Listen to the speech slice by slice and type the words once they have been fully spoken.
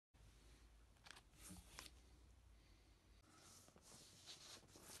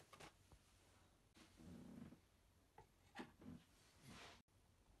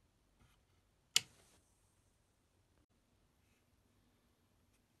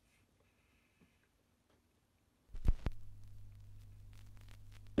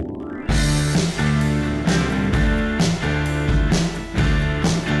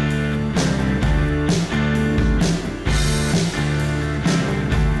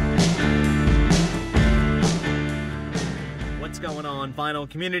and vinyl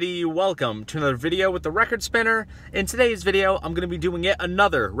community, welcome to another video with the Record Spinner. In today's video, I'm going to be doing yet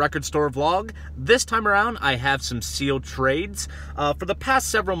another record store vlog. This time around, I have some sealed trades. For the past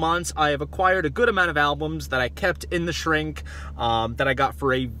several months, I have acquired a good amount of albums that I kept in the shrink, that I got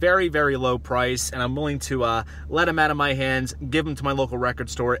for a very, very low price, and I'm willing to let them out of my hands, give them to my local record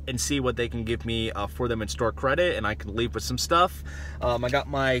store, and see what they can give me for them in store credit, and I can leave with some stuff. I got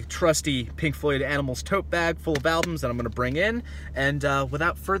my trusty Pink Floyd Animals tote bag full of albums that I'm going to bring in, and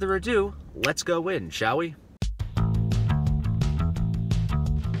without further ado, let's go in, shall we?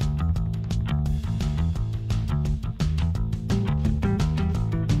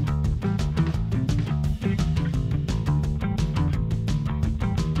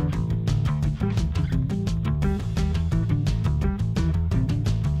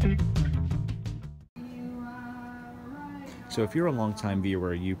 So if you're a longtime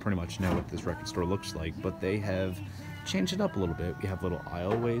viewer, you pretty much know what this record store looks like, but they have changed it up a little bit. We have little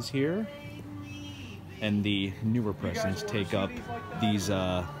aisleways here, and the newer pressings take up these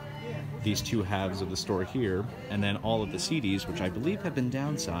two halves of the store here, and then all of the CDs, which I believe have been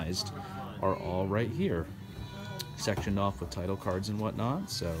downsized, are all right here, sectioned off with title cards and whatnot.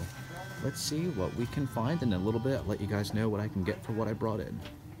 So let's see what we can find, and in a little bit I'll let you guys know what I can get for what I brought in.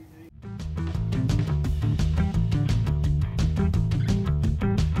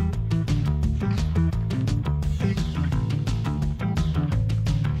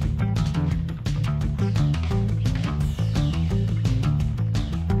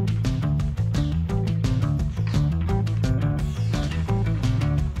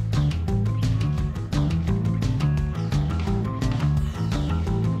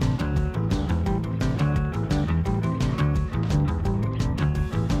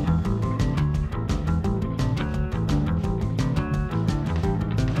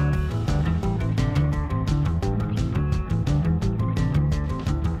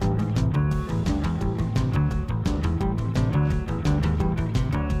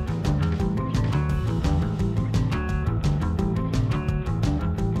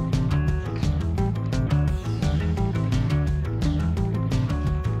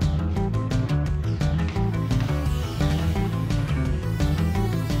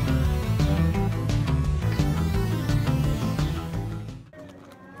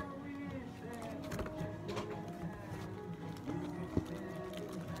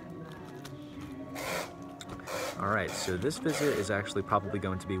 Alright, so this visit is actually probably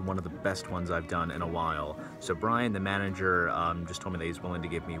going to be one of the best ones I've done in a while. So Brian, the manager, just told me that he's willing to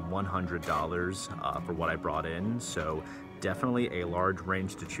give me $100 for what I brought in, so definitely a large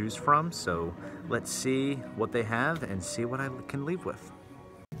range to choose from. So let's see what they have and see what I can leave with.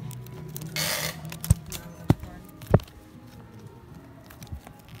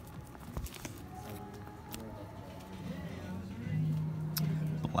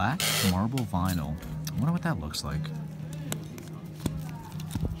 Black marble vinyl. I wonder what that looks like.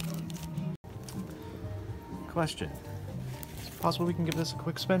 Question. Is it possible we can give this a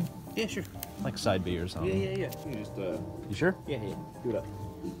quick spin? Yeah, sure. Like side B or something? Yeah. You just, You sure? Yeah. Do it up.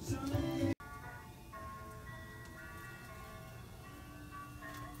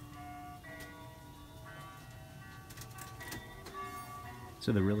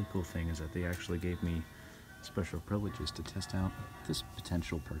 So the really cool thing is that they actually gave me special privileges to test out this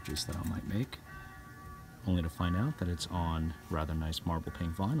potential purchase that I might make, only to find out that it's on rather nice marble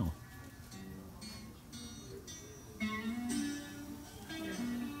pink vinyl.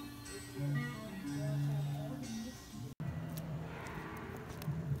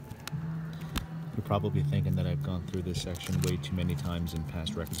 You're probably thinking that I've gone through this section way too many times in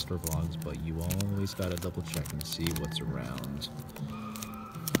past record store vlogs, but you always gotta double check and see what's around.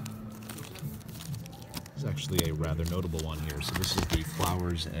 There's actually a rather notable one here. So this is the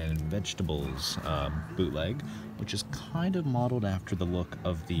Flowers and Vegetables bootleg, which is kind of modeled after the look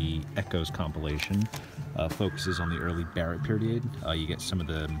of the Echoes compilation. Focuses on the early Barrett period. You get some of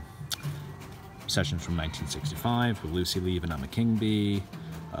the sessions from 1965 with Lucy Lee and I'm a King Bee,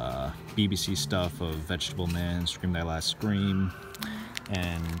 BBC stuff of Vegetable Man, Scream Thy Last Scream,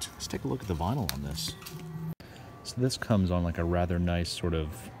 and let's take a look at the vinyl on this. So this comes on like a rather nice sort of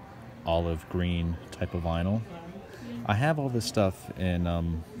olive green type of vinyl. I have all this stuff in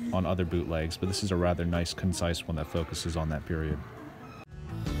on other bootlegs, but this is a rather nice, concise one that focuses on that period.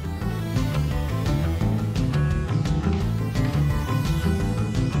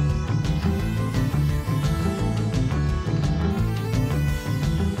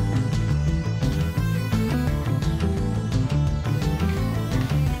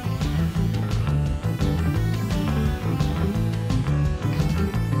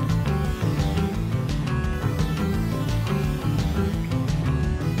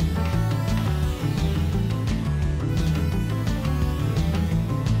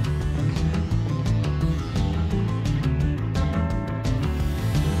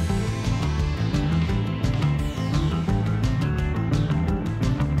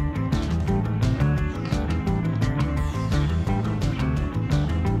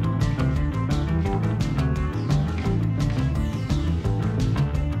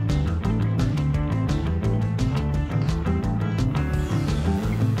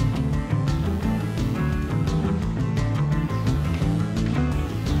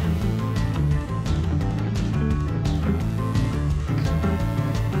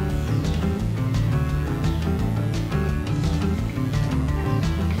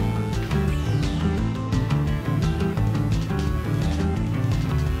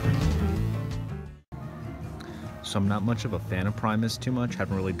 so I'm not much of a fan of Primus too much,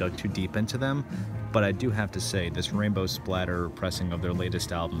 haven't really dug too deep into them, but I do have to say this Rainbow Splatter pressing of their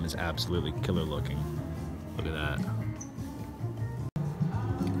latest album is absolutely killer looking. Look at that.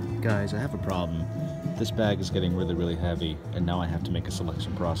 Guys, I have a problem. This bag is getting really, really heavy, and now I have to make a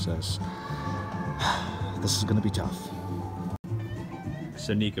selection process. This is gonna be tough.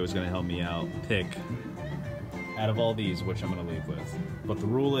 So Nico is gonna help me out pick out of all these which I'm gonna leave with. But the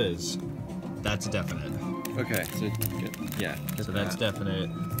rule is, that's definite. Okay, so yeah. So that's definite.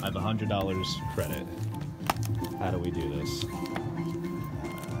 I have $100 credit. How do we do this?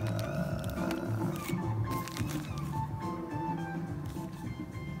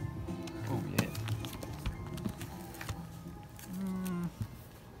 Oh yeah.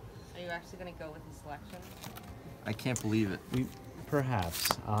 Are you actually gonna go with the selection? I can't believe it.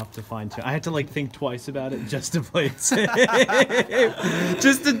 Perhaps. I'll have to fine tune. I had to like think twice about it just to play it safe.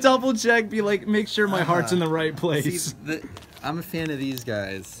 Just to double check, be like, make sure my heart's in the right place. See, I'm a fan of these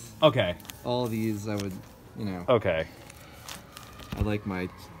guys. Okay. All of these I would, you know. Okay. I like my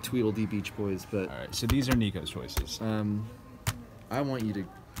Tweedledee Beach Boys, but Alright, so these are Nico's choices. I want you to,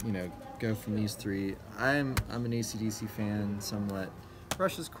 you know, go from these three. I'm an AC/DC fan somewhat.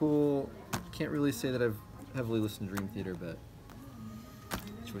 Rush is cool. Can't really say that I've heavily listened to Dream Theater, but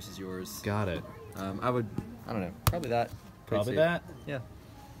the choice is yours. Got it. I don't know, probably that. Probably that? Yeah.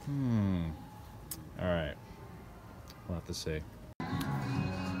 Alright. We'll have to see.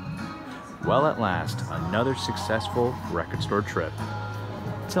 Well, at last, another successful record store trip.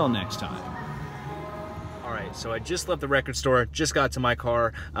 Till next time. Alright, so I just left the record store, just got to my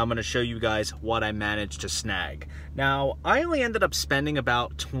car. I'm going to show you guys what I managed to snag. Now, I only ended up spending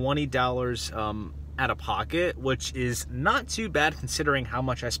about $20 out of pocket, which is not too bad considering how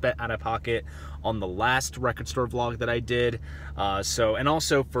much I spent out of pocket on the last record store vlog that I did. And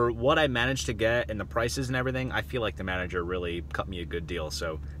also for what I managed to get and the prices and everything, I feel like the manager really cut me a good deal,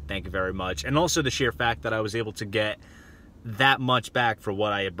 so thank you very much. And also the sheer fact that I was able to get that much back for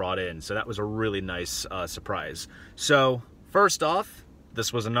what I had brought in, so that was a really nice surprise. So first off,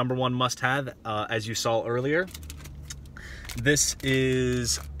 this was a #1 must-have, as you saw earlier. This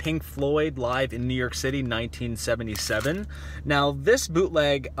is Pink Floyd live in New York City, 1977. Now, this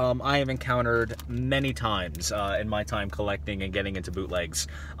bootleg I have encountered many times in my time collecting and getting into bootlegs.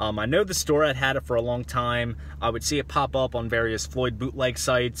 I know the store had it for a long time. I would see it pop up on various Floyd bootleg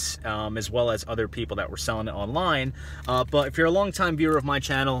sites, as well as other people that were selling it online. But if you're a longtime viewer of my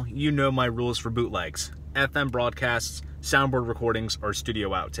channel, you know my rules for bootlegs: FM broadcasts, soundboard recordings, or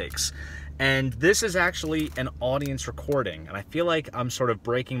studio outtakes. And this is actually an audience recording, and I feel like I'm sort of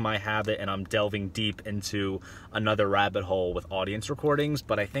breaking my habit and I'm delving deep into another rabbit hole with audience recordings,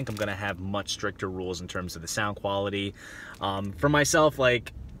 but I think I'm gonna have much stricter rules in terms of the sound quality. For myself,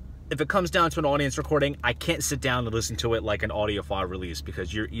 like, if it comes down to an audience recording, I can't sit down and listen to it like an audiophile release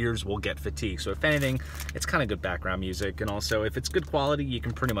because your ears will get fatigued. So if anything, it's kind of good background music, and also if it's good quality, you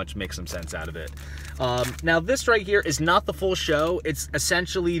can pretty much make some sense out of it. Now this right here is not the full show. It's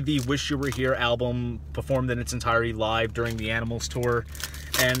essentially the Wish You Were Here album performed in its entirety live during the Animals tour.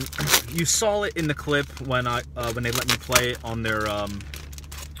 And you saw it in the clip when they let me play it on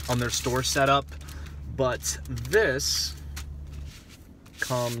their store setup. But this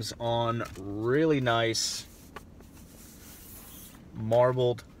comes on really nice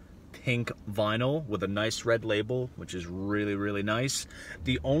marbled pink vinyl with a nice red label, which is really, really nice.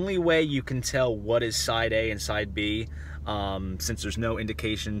 The only way you can tell what is side A and side B, since there's no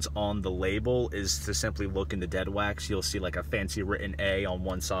indications on the label, is to simply look in the dead wax. You'll see like a fancy written A on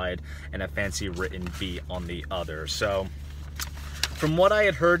one side and a fancy written B on the other. So from what I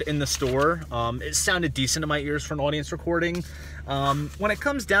had heard in the store, it sounded decent to my ears for an audience recording. When it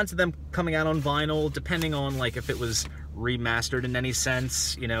comes down to them coming out on vinyl, depending on like if it was remastered in any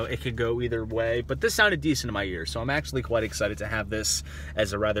sense, you know, it could go either way, but this sounded decent to my ears, so I'm actually quite excited to have this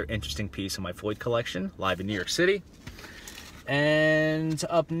as a rather interesting piece in my Floyd collection, live in New York City. And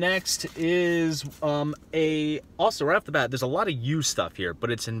up next is also right off the bat, there's a lot of used stuff here, but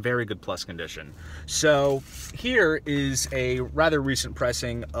it's in very good plus condition. So here is a rather recent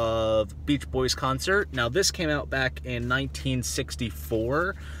pressing of Beach Boys Concert. Now this came out back in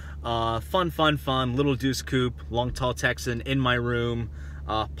 1964. Fun, Little Deuce Coupe, Long Tall Texan, In My Room,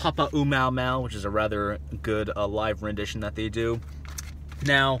 Papa Oom Mau Mau, which is a rather good live rendition that they do.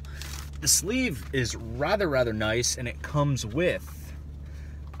 Now, the sleeve is rather nice, and it comes with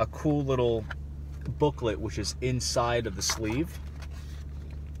a cool little booklet which is inside of the sleeve,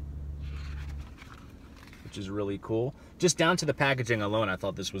 which is really cool. Just down to the packaging alone, I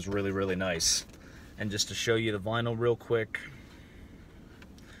thought this was really nice. And just to show you the vinyl real quick,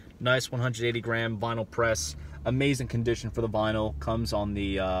 nice 180 gram vinyl press. Amazing condition for the vinyl. Comes on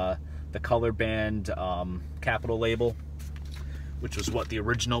the color band Capitol label, which was what the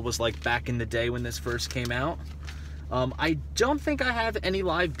original was like back in the day when this first came out. I don't think I have any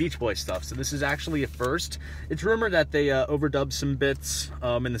live Beach Boys stuff, so this is actually a first. It's rumored that they overdubbed some bits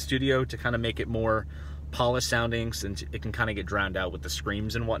in the studio to kind of make it more polished sounding, since it can kind of get drowned out with the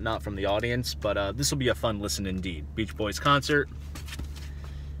screams and whatnot from the audience, but this will be a fun listen indeed. Beach Boys concert.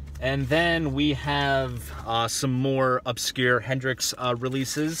 And then we have some more obscure Hendrix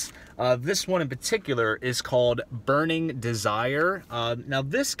releases. This one in particular is called Burning Desire. Now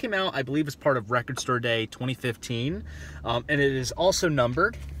this came out, I believe, as part of Record Store Day 2015, and it is also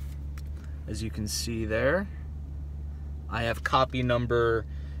numbered, as you can see there. I have copy number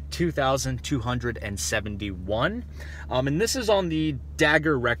 2271, and this is on the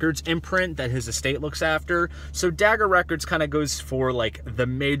Dagger Records imprint that his estate looks after. So Dagger Records kind of goes for like the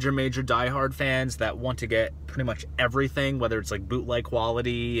major diehard fans that want to get pretty much everything, whether it's like bootleg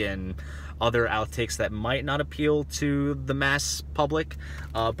quality and other outtakes that might not appeal to the mass public.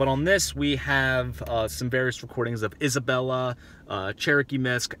 But on this we have some various recordings of Isabella, Cherokee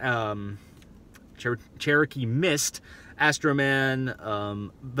Mist,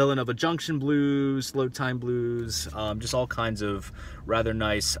 Astroman, Villanova Junction Blues, Load Time Blues, just all kinds of rather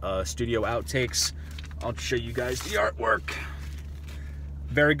nice studio outtakes. I'll show you guys the artwork.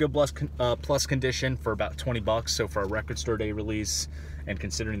 Very good plus condition for about 20 bucks. So for a Record Store Day release, and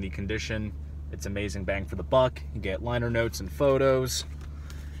considering the condition, it's amazing bang for the buck. You get liner notes and photos,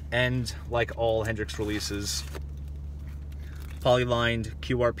 and like all Hendrix releases, poly-lined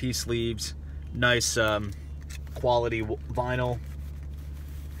QRP sleeves, nice quality vinyl.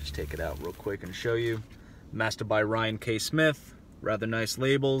 Just take it out real quick and show you. Mastered by Ryan K. Smith. Rather nice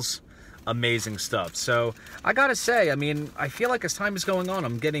labels. Amazing stuff. So I gotta say, I mean, I feel like as time is going on,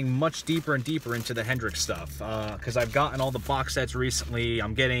 I'm getting much deeper and deeper into the Hendrix stuff, because I've gotten all the box sets recently.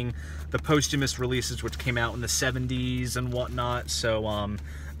 I'm getting the posthumous releases, which came out in the 70s and whatnot. So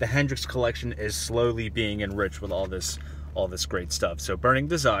the Hendrix collection is slowly being enriched with all this great stuff. So Burning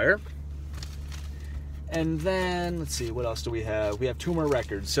Desire. And then, let's see, what else do we have? We have two more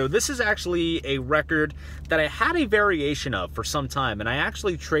records. So this is actually a record that I had a variation of for some time, and I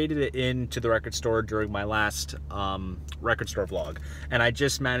actually traded it into the record store during my last record store vlog. And I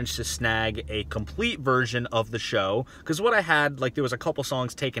just managed to snag a complete version of the show, because what I had, like, there was a couple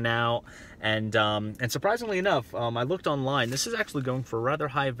songs taken out, and surprisingly enough, I looked online. This is actually going for a rather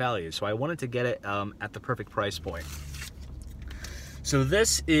high value, so I wanted to get it at the perfect price point. So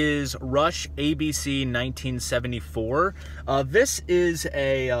this is Rush ABC 1974. This is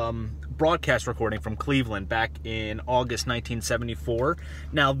a broadcast recording from Cleveland back in August 1974.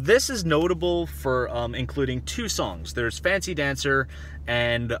 Now this is notable for including two songs. There's Fancy Dancer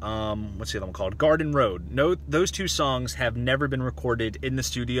and what's the other one called? Garden Road. No, those two songs have never been recorded in the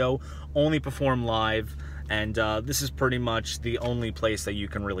studio, only performed live. And this is pretty much the only place that you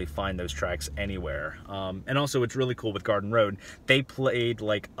can really find those tracks anywhere. And also, it's really cool with Garden Road. They played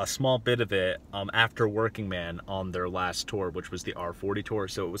like a small bit of it after Working Man on their last tour, which was the R40 tour.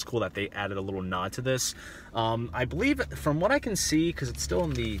 So it was cool that they added a little nod to this. I believe, from what I can see, because it's still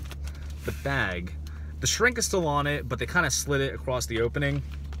in the bag, the shrink is still on it, but they kind of slid it across the opening.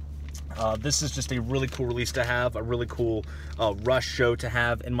 This is just a really cool release to have, a really cool Rush show to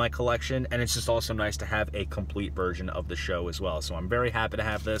have in my collection, and it's just also nice to have a complete version of the show as well. So I'm very happy to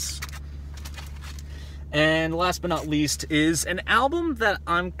have this. And last but not least is an album that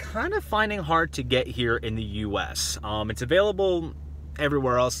I'm kind of finding hard to get here in the US. It's available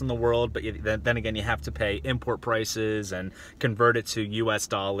everywhere else in the world, but then again, you have to pay import prices and convert it to US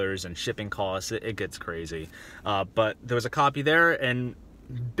dollars and shipping costs. It gets crazy. But there was a copy there, and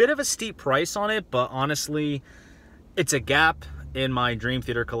bit of a steep price on it, but honestly, it's a gap in my Dream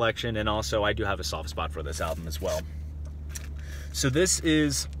Theater collection, and also I do have a soft spot for this album as well. So this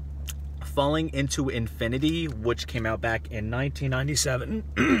is Falling into Infinity, which came out back in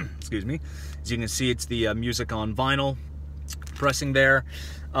 1997. Excuse me. As you can see, it's the music on vinyl pressing there.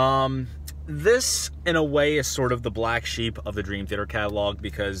 This, in a way, is sort of the black sheep of the Dream Theater catalog,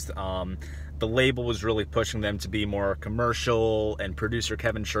 because the label was really pushing them to be more commercial, and producer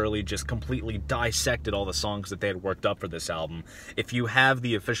Kevin Shirley just completely dissected all the songs that they had worked up for this album. If you have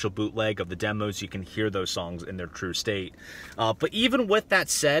the official bootleg of the demos, you can hear those songs in their true state. But even with that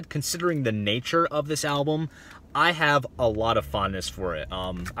said, considering the nature of this album, I have a lot of fondness for it.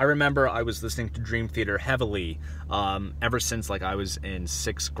 I remember I was listening to Dream Theater heavily ever since like I was in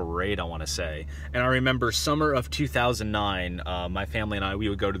 6th grade, I want to say. And I remember summer of 2009, my family and I, we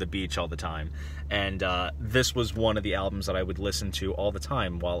would go to the beach all the time. And this was one of the albums that I would listen to all the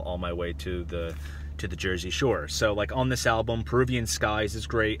time while on my way to the to the Jersey Shore. So like on this album, Peruvian Skies is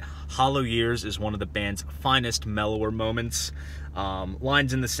great. Hollow Years is one of the band's finest, mellower moments.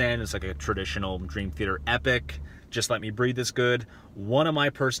 Lines in the Sand is like a traditional Dream Theater epic. Just Let Me Breathe is good. One of my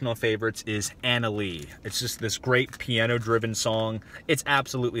personal favorites is Anna Lee. It's just this great piano-driven song. It's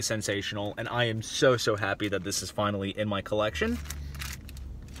absolutely sensational, and I am so, so happy that this is finally in my collection.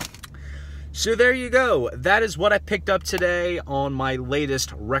 So there you go. That is what I picked up today on my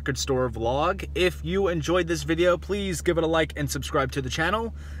latest record store vlog. If you enjoyed this video, please give it a like and subscribe to the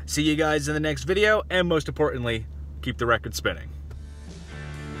channel. See you guys in the next video, and most importantly, keep the record spinning.